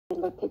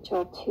looked at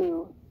Joel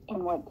 2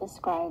 in what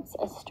describes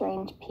a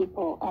strange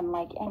people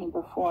unlike any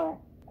before,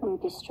 who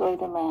destroy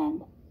the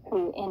land,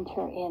 who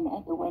enter in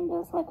at the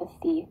windows like a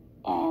thief,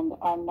 and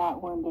are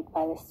not wounded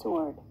by the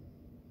sword.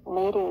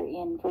 Later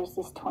in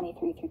verses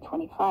 23 through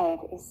 25,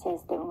 it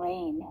says the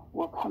rain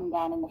will come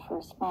down in the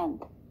first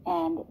month,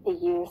 and the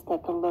years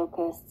that the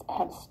locusts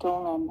have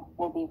stolen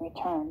will be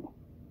returned.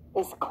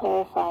 This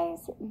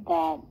clarifies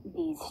that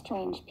these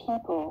strange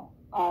people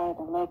are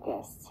the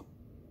locusts,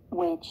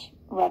 which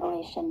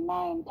Revelation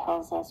 9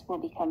 tells us will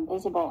become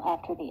visible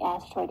after the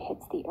asteroid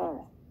hits the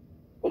earth.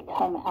 They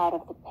come out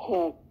of the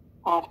pit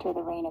after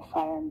the rain of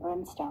fire and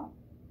brimstone.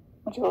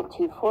 Joel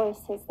 2:4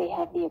 says they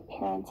have the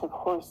appearance of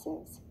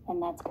horses,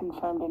 and that's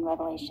confirmed in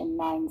Revelation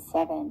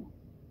 9:7.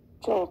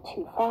 Joel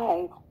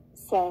 2:5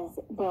 says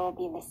there will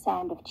be the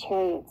sound of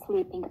chariots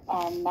leaping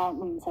upon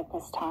mountains at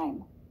this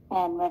time,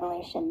 and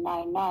Revelation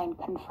 9:9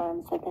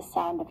 confirms that the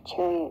sound of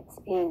chariots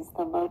is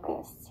the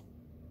locusts.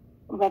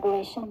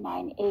 Revelation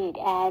 9:8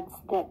 adds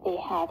that they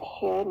have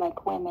hair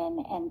like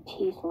women and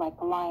teeth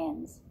like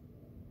lions.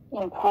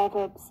 In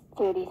Proverbs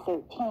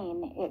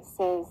 30:13, it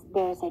says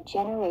there's a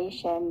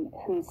generation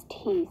whose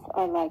teeth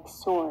are like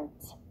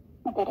swords.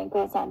 Then it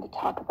goes on to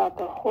talk about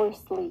the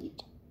horse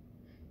leech.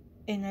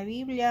 En la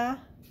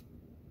Biblia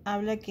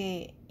habla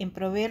que en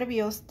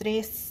Proverbios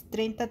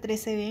 3:30,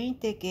 13,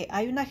 20, que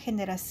hay una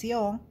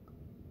generación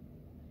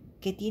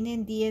que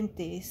tienen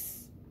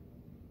dientes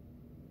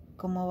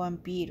como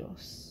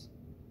vampiros,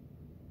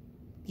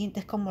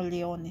 dientes como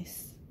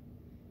leones.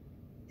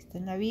 Está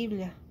en la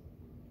Biblia.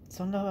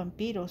 Son los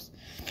vampiros.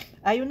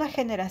 Hay una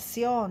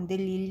generación de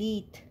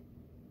Lilith,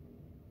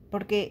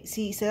 porque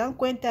si se dan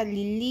cuenta,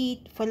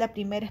 Lilith fue la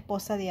primera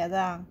esposa de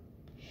Adán.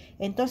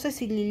 Entonces,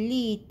 si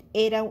Lilith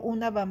era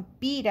una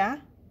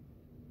vampira,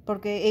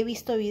 porque he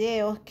visto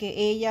videos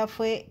que ella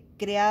fue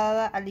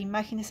creada a la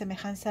imagen y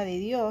semejanza de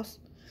Dios,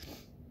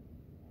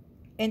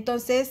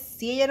 entonces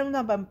si ella era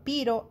una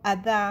vampiro,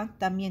 Adán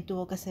también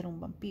tuvo que ser un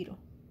vampiro.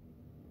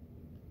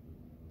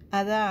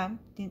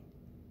 Adán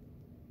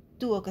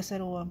tuvo que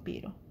ser un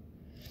vampiro.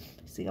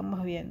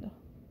 Sigamos viendo.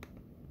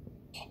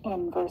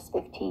 In verse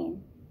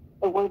 15,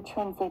 the word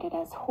translated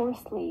as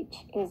horse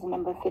leech is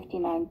number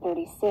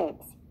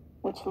 5936,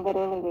 which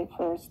literally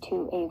refers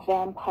to a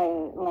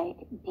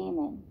vampire-like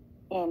demon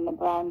in the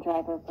Brown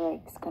Driver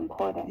Briggs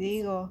Concordance.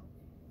 Digo,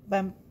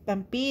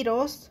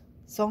 vampiros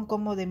son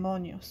como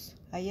demonios.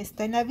 Ahí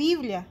está en la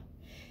Biblia.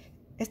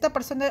 Esta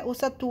persona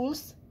usa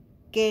tools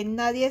que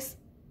nadie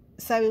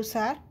sabe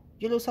usar.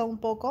 Yo lo he usado un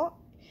poco,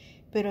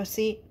 pero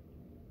sí.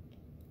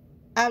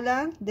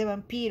 Hablan de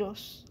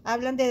vampiros,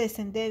 hablan de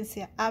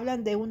descendencia,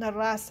 hablan de una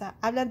raza,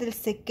 hablan del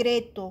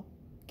secreto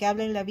que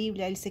habla en la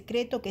Biblia, el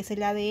secreto que es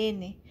el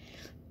ADN,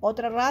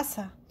 otra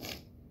raza.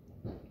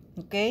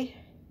 ¿Ok?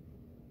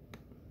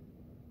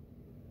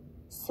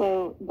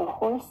 So the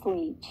horse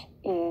leech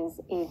is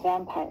a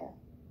vampire.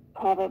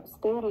 Proverbs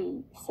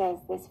 30 says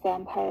this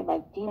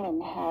vampire-like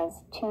demon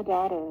has 2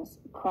 daughters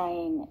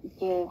crying,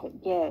 "Give,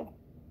 give."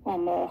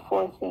 And there are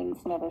 4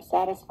 things never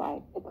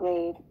satisfied: the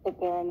grave, the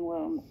barren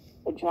womb,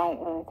 the dry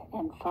earth,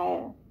 and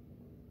fire.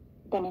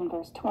 Then in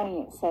verse 20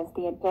 it says,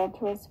 the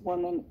adulterous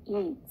woman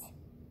eats,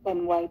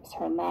 then wipes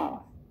her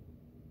mouth.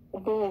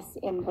 This,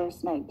 in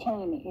verse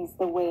 19, is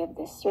the way of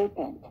the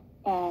serpent.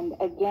 And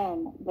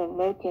again, the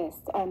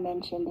locusts are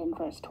mentioned in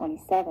verse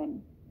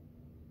 27.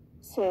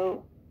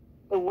 So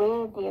the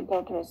way of the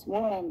adulterous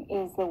woman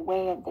is the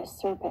way of the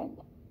serpent.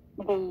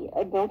 The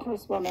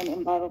adulterous woman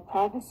in Bible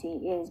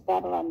prophecy is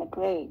Babylon the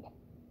Great.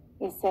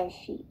 It says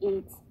she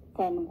eats,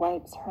 then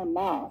wipes her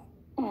mouth.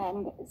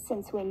 And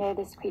since we know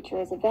this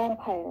creature is a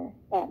vampire,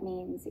 that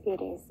means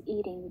it is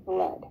eating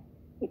blood.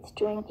 It's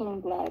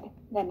drinking blood.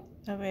 Then...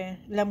 A ver,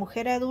 la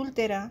mujer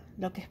adúltera,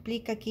 lo que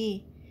explica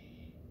aquí,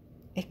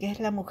 es que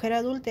la mujer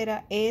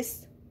adúltera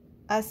es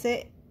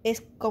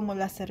como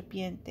la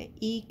serpiente,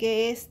 y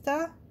que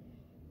ésta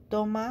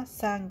toma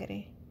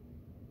sangre,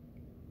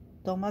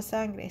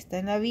 está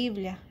en la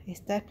Biblia,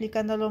 está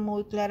explicándolo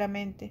muy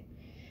claramente.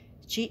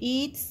 She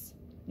eats,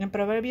 en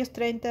Proverbios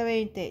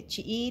 30:20,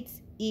 she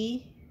eats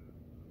y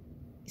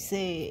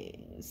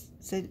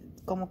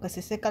como que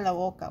se seca la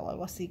boca o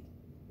algo así,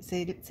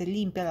 se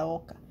limpia la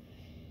boca.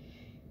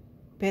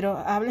 Pero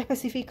habla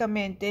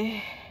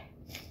específicamente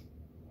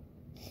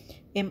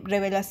en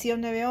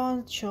Revelación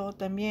 9:8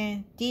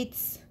 también,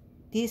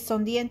 teeth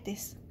son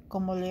dientes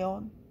como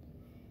león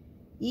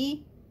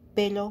y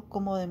pelo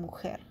como de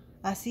mujer.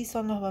 Así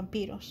son los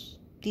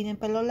vampiros. Tienen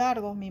pelo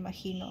largo, me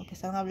imagino que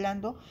están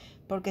hablando,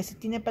 porque si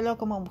tiene pelo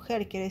como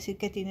mujer quiere decir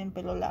que tienen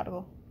pelo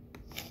largo.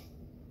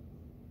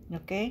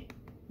 ¿Ok?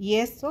 Y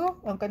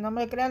eso, aunque no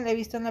me lo crean, lo he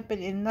visto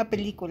en una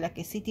película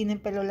que sí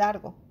tienen pelo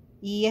largo.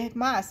 Y es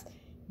más,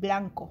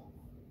 blanco.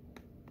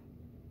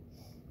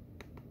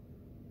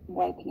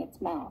 Wiping its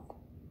mouth.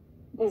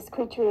 This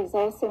creature is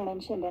also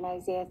mentioned in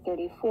Isaiah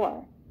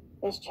 34.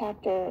 This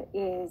chapter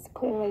is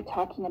clearly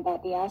talking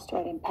about the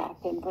asteroid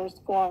impact. In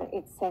verse 4,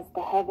 it says,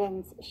 the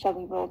heavens shall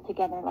be rolled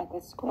together like a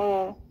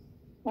square,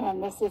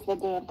 and this is the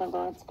day of the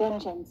Lord's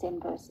vengeance, in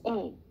verse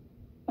 8.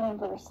 In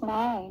verse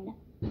 9,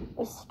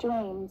 The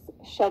streams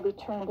shall be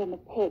turned into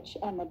pitch,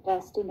 and the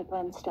dust into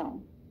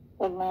brimstone.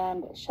 The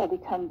land shall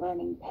become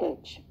burning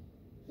pitch.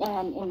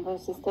 And in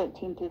verses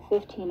 13 through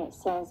 15, it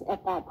says,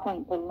 at that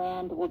point, the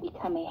land will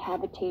become a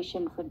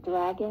habitation for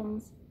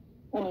dragons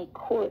and a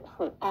court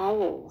for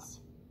owls.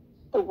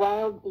 The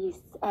wild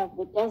beasts of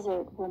the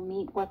desert will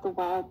meet what the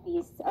wild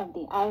beasts of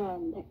the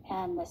island,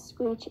 and the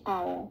screech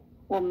owl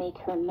will make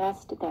her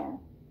nest there.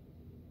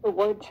 The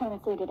word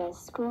translated as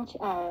screech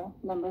owl,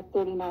 number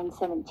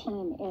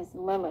 3917, is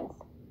Lilith,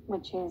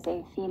 which is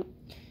a female.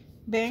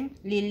 Ven,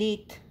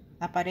 Lilith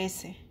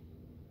aparece.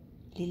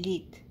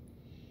 Lilith.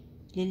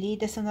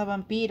 Lilith es una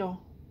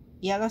vampiro.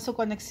 Y hagan su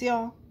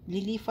conexión.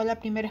 Lilith fue la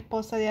primera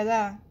esposa de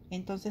Adán.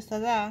 Entonces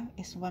Adán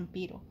es un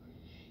vampiro.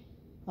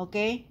 ¿Ok?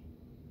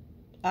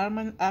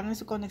 Hagan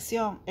su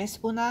conexión.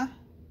 Es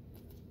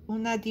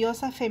una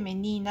diosa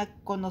femenina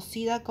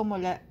conocida como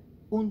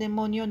un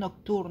demonio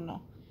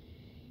nocturno.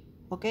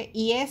 ¿Ok?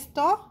 Y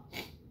esto,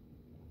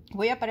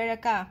 voy a parar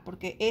acá,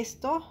 porque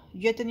esto,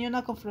 yo he tenido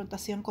una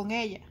confrontación con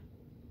ella.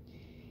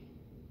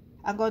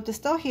 I'm going to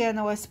stop here and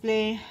I will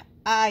explain.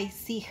 I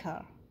see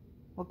her.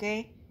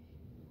 Okay?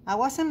 I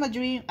was in my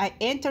dream. I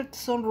entered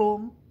some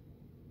room.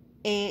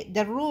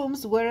 The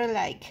rooms were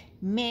like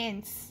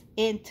men's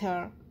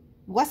enter.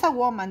 Was a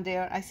woman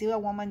there. I see a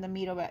woman in the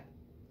middle,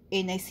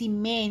 and I see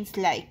men's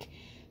like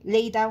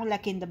lay down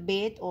like in the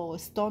bed or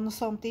stone or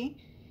something.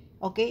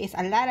 Okay? It's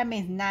a lot of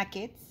men's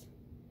naked.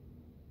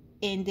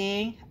 And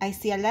then I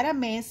see a lot of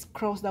men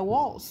cross the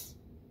walls,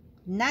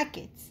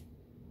 naked,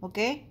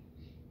 okay?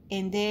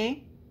 And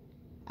then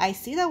I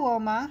see the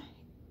woman,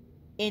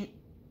 and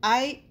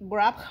I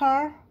grab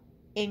her,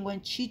 and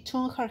when she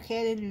turned her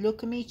head and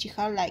looked at me, she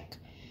had like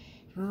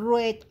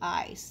red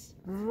eyes,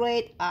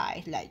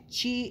 like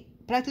she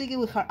practically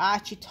with her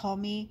eyes, she told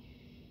me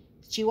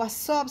she was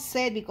so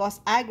upset because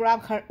I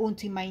grabbed her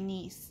onto my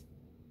knees,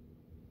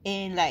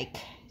 and like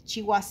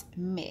she was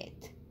mad,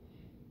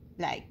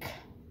 like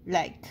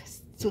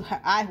to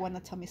her eyes want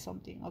to tell me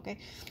something, okay?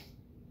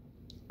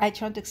 I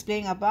tried to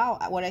explain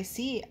about what I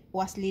see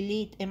was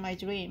Lilith in my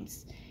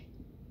dreams.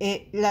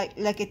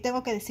 La que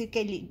tengo que decir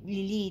que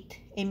Lilith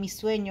en mi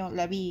sueño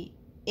la vi.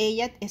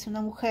 Ella es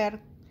una mujer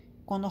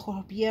con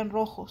ojos bien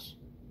rojos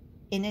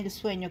en el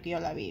sueño que yo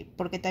la vi,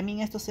 porque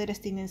también estos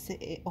seres tienen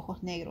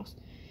ojos negros.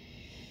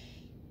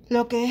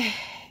 Lo que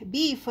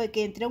vi fue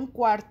que entré a un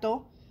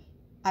cuarto,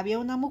 había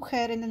una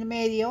mujer en el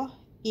medio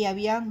y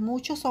había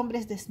muchos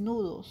hombres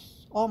desnudos,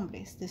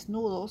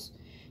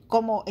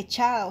 como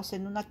echados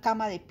en una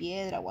cama de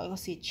piedra o algo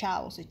así,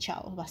 echados,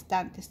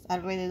 bastantes,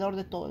 alrededor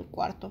de todo el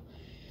cuarto.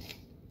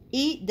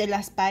 Y de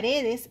las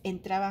paredes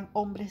entraban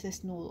hombres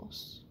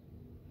desnudos.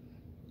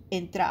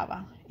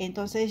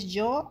 Entonces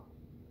yo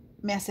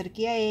me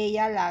acerqué a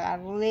ella, la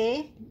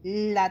agarré,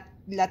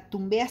 la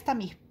tumbé hasta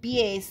mis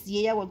pies y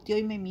ella volteó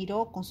y me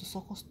miró con sus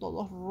ojos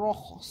todos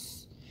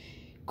rojos,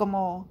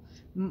 como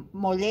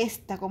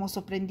molesta, como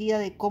sorprendida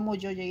de cómo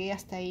yo llegué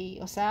hasta ahí.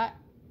 O sea,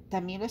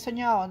 también lo he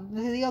soñado.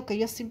 Les digo que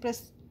yo siempre,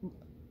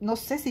 no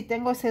sé si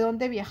tengo ese don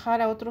de viajar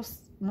a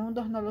otros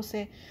mundos, no lo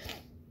sé,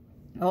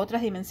 a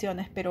otras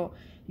dimensiones, pero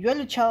yo he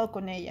luchado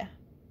con ella,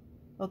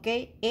 ¿ok?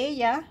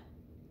 Ella,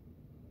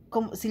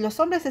 como si los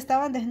hombres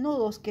estaban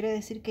desnudos, quiere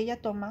decir que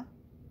ella toma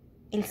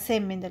el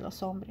semen de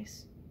los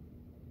hombres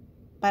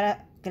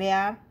para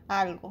crear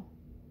algo,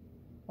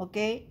 ¿ok?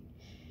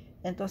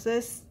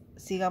 Entonces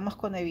sigamos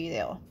con el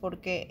video,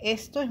 porque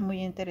esto es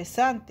muy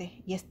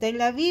interesante y está en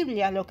la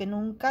Biblia, lo que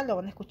nunca lo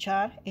van a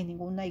escuchar en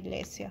ninguna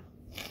iglesia.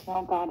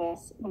 A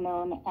goddess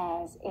known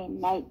as a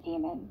night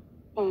demon.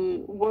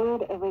 The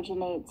word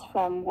originates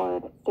from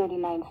word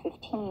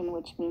 3915,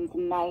 which means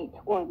night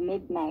or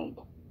midnight,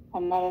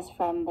 and that is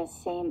from the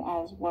same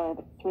as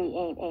word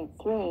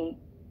 3883,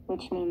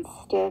 which means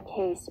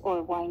staircase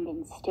or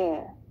winding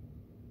stair.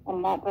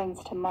 And that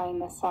brings to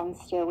mind the song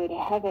Stairway to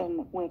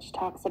Heaven, which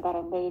talks about a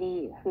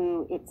lady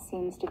who it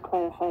seems to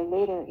clarify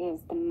later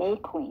is the May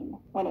Queen,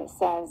 when it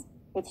says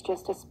it's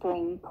just a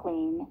spring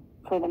clean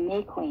for the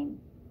May Queen.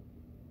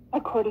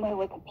 According to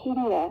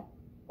Wikipedia,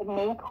 the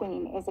May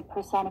Queen is a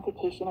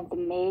personification of the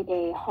May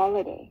Day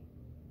holiday,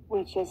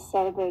 which is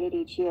celebrated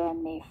each year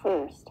on May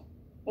 1st.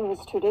 It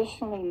was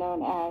traditionally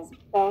known as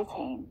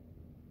Beltane.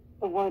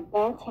 The word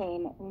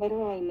Beltane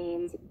literally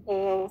means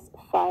bales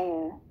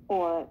fire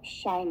or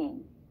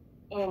shining.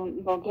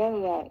 In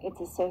Bulgaria, it's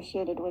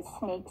associated with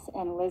snakes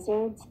and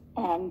lizards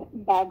and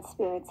bad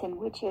spirits and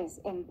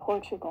witches in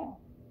Portugal.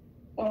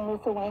 In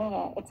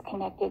Lithuania, it's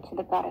connected to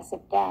the goddess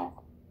of death,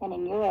 and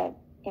in Europe,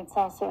 it's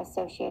also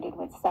associated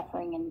with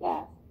suffering and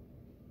death.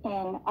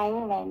 In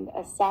Ireland,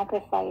 a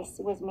sacrifice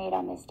was made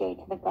on this day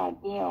to the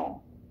god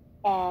Beal,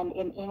 and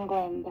in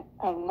England,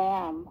 a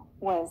lamb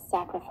was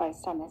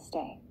sacrificed on this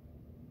day.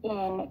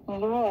 In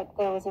Europe,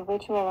 there was a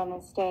ritual on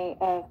this day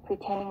of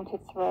pretending to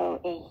throw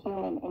a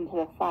human into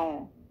the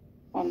fire,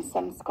 and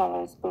some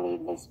scholars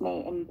believe this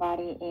may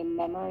embody a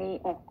memory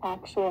of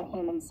actual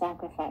human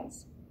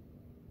sacrifice.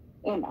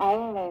 In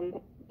Ireland,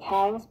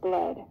 cow's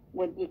blood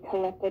would be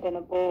collected in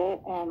a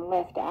bowl and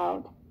left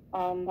out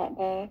on that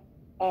day,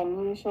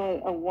 and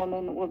usually a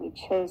woman will be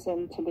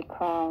chosen to be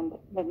crowned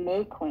the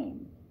May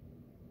Queen.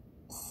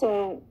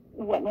 So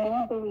what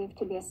many believe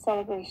to be a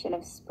celebration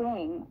of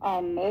spring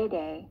on May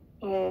Day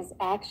is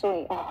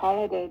actually a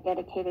holiday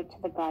dedicated to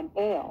the god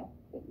Baal,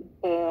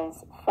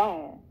 Baal's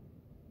fire.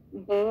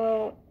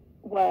 Baal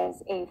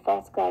was a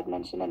false god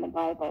mentioned in the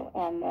Bible,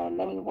 and there are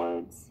many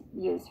words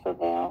used for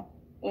Baal.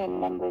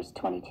 In Numbers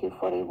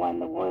 22:41,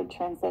 the word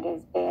translated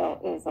as Baal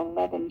is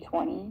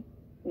 1120,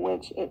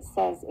 which it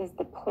says is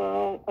the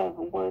plural of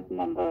word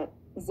number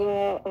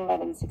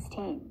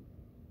 01116.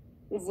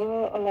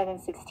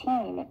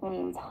 01116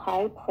 means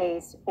high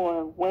place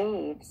or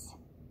waves,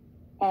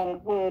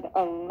 and word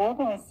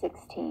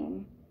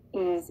 1116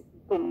 is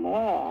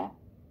Gomorrah,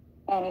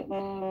 and it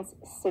means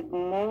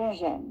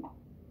submersion.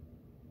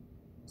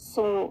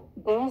 So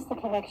there's the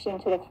connection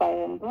to the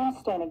fire and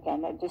brimstone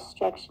again, the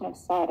destruction of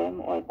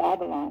Sodom or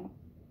Babylon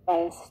by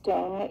a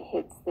stone that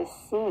hits the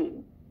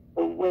sea,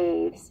 the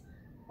waves,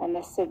 and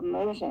the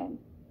submersion.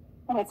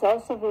 And what's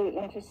also very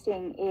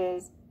interesting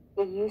is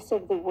the use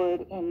of the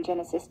word in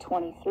Genesis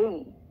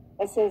 23.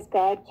 It says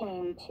God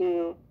came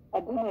to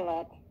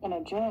Abimelech in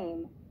a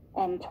dream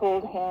and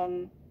told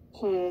him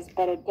he is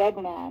but a dead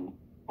man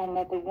and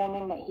that the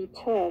woman that he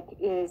took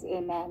is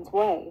a man's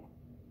wife.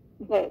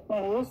 But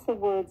notice the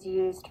words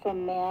used for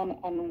man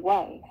and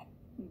wife.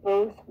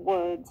 Both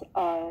words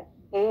are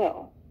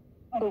Baal.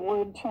 The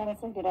word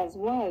translated as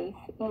wife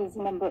is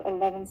number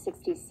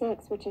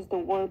 1166, which is the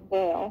word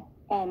Baal,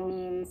 and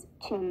means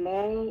to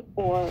marry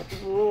or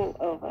rule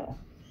over.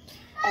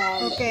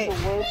 And Okay.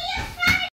 the word